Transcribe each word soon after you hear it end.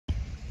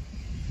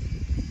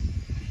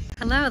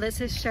Hello, this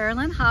is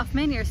Sherilyn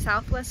Hoffman, your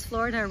Southwest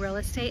Florida real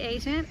estate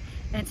agent,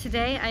 and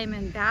today I am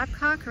in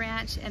Babcock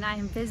Ranch and I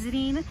am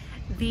visiting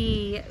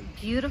the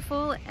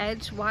beautiful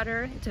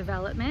Edgewater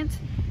development.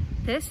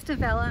 This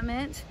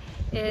development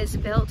is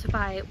built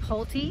by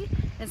Pulte,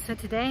 and so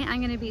today I'm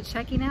going to be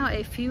checking out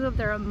a few of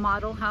their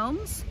model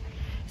homes.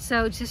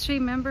 So just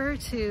remember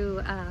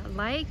to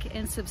like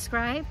and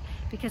subscribe,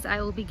 because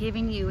I will be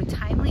giving you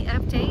timely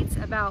updates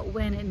about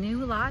when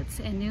new lots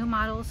and new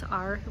models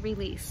are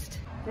released.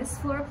 This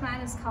floor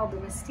plan is called the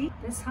Mystique.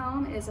 This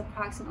home is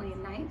approximately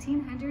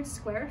 1,900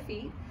 square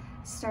feet,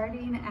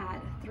 starting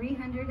at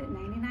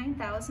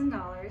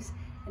 $399,000,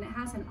 and it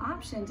has an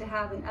option to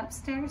have an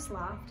upstairs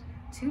loft,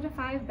 2 to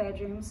 5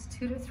 bedrooms,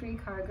 2 to 3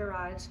 car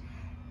garage,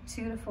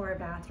 2 to 4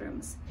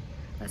 bathrooms.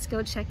 Let's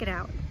go check it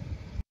out.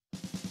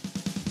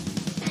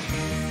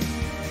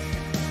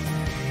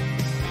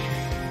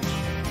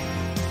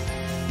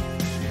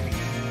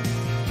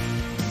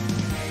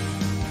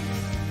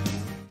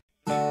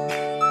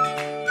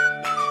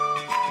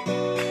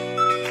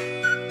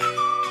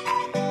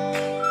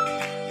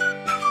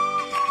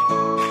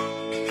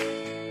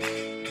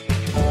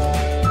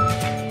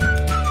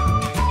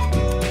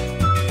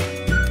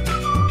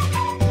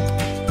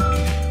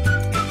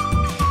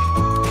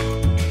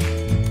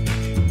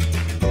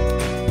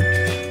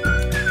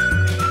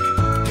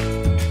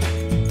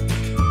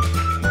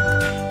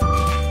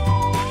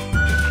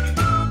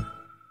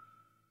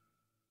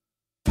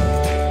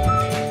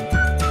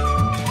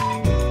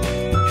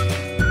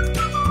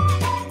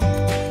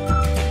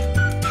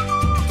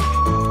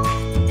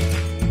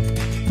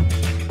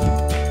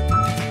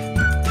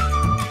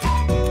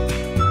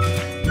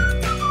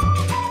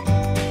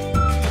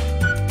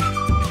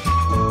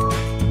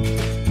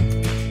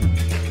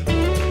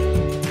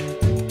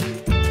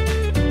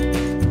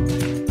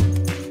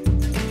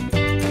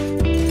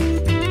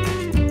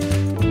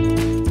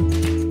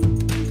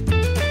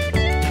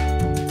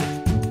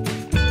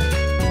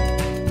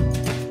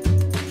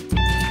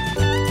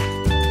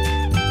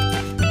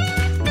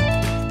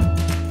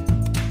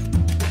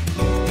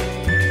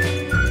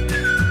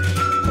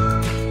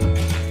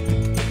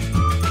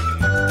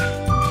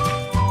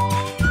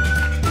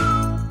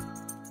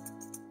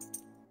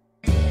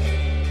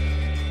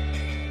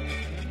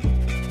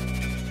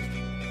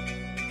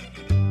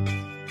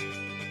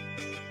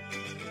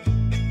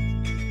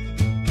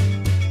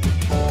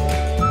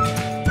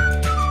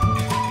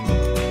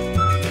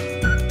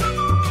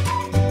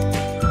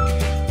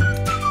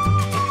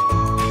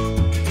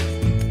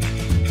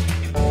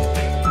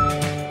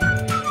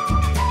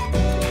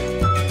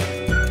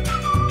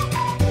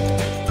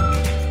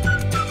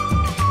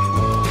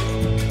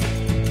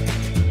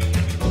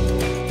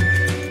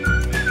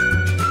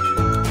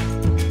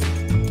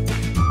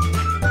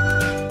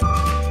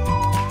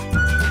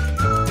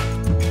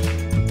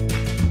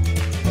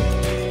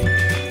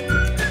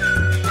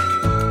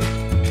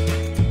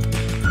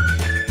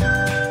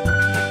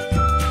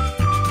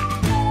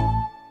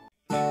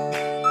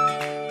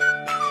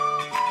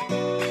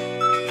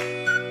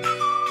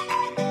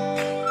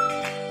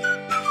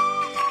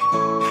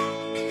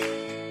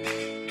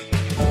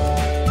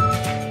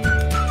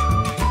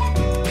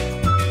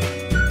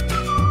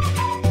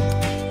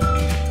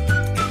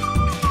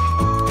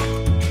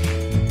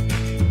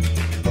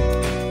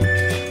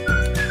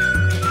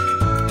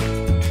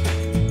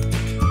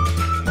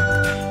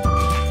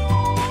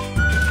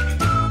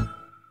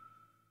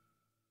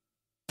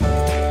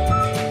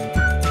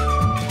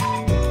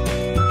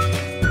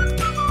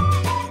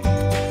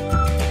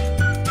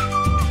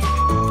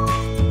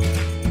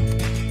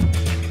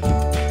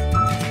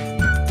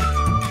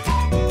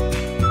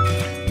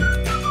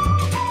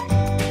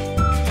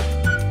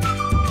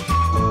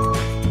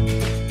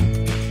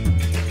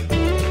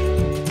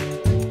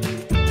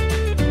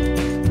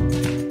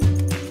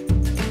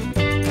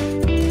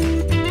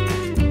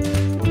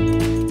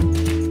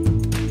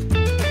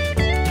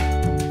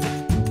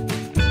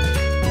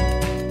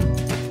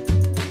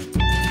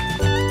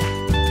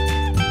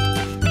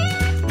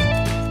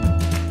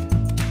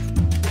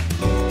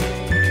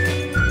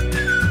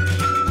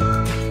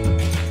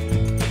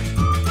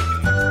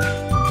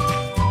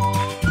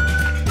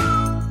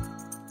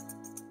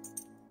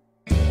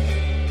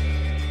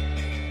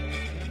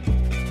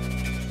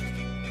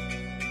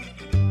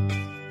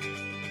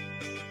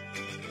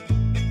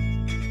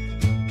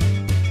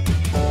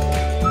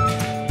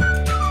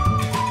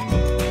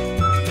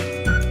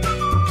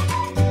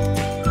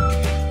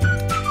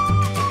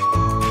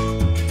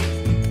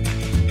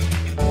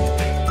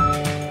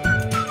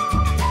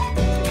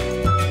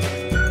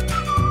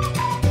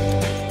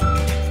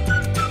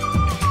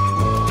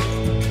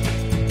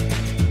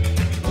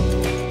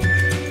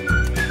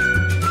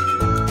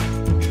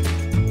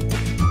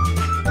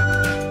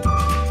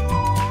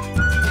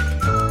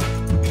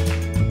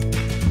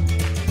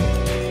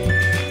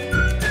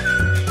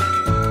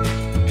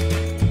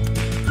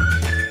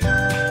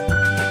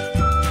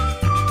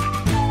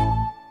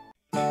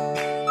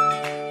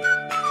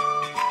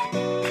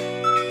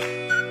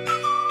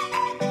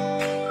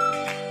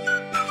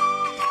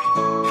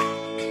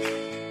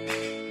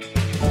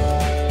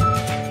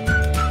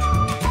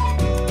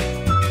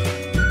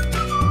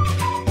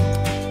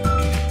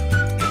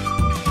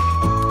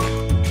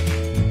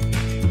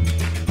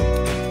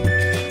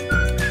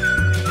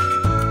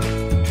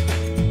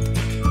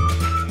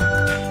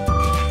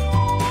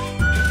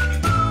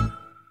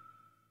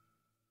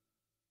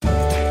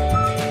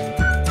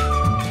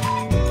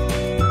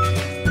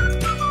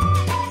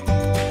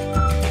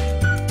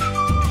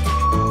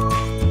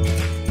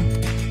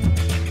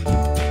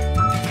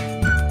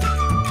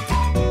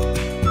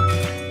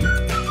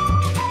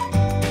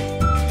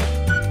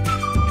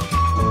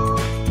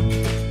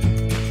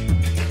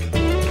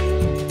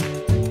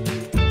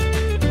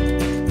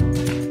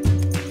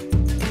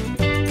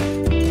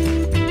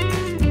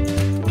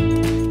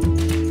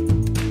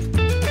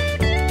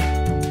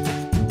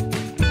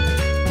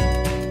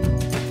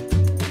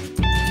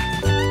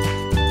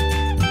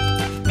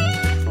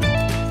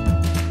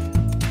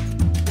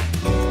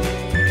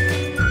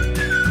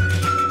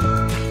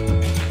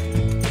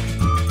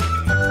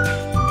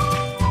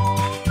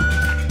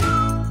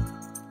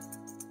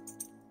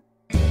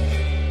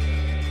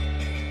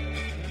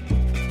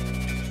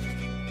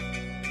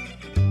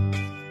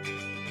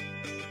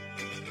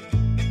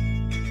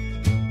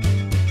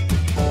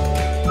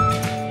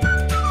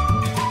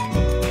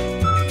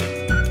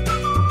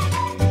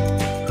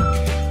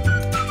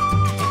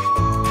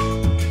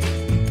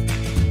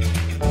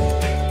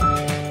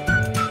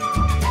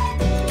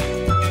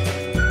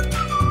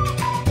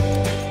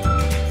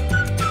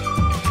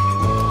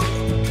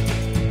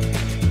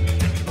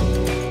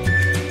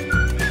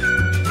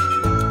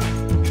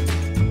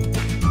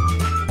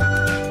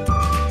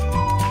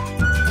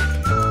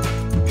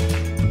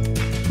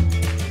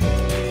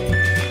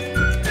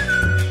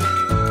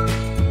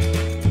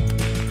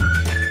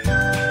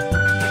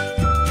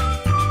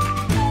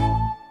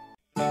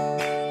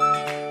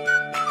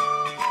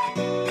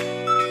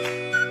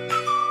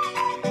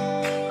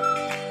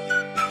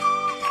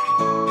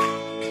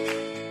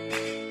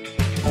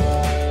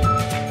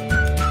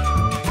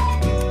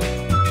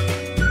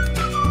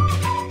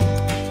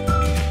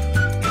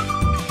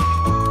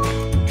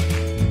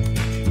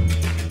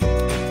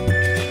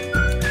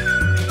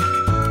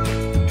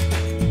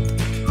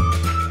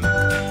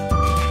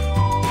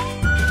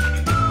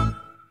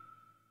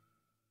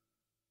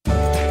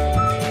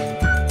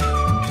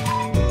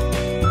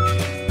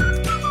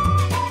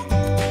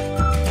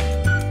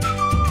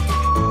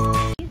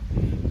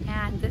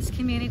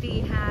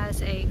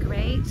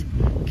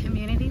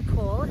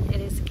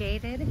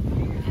 gated,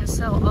 and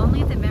so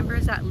only the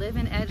members that live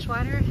in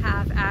Edgewater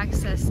have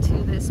access to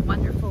this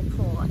wonderful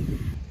pool.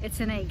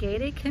 It's in a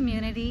gated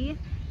community,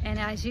 and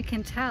as you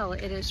can tell,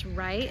 it is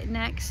right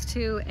next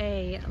to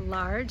a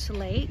large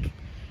lake,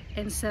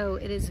 and so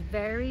it is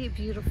very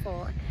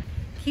beautiful.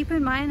 Keep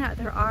in mind that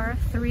there are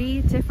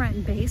 3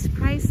 different base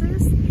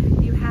prices.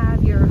 You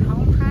have your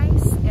home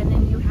price, and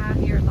then you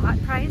have your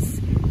lot price,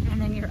 and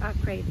then your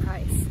upgrade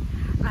price.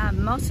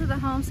 Most of the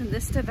homes in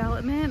this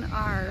development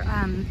are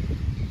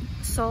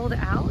sold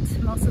out.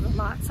 Most of the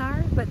lots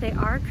are, but they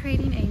are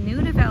creating a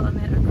new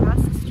development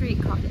across the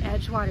street called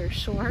Edgewater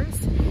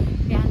Shores,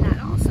 and that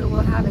also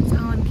will have its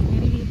own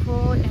community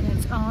pool in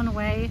its own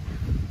way.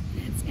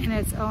 It's in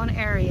its own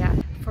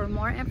area. For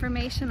more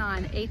information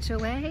on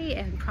HOA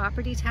and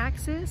property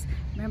taxes,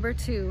 remember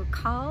to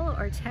call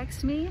or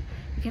text me.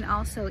 You can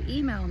also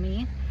email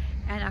me,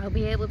 and I'll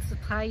be able to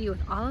supply you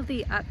with all of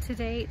the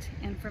up-to-date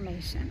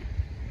information.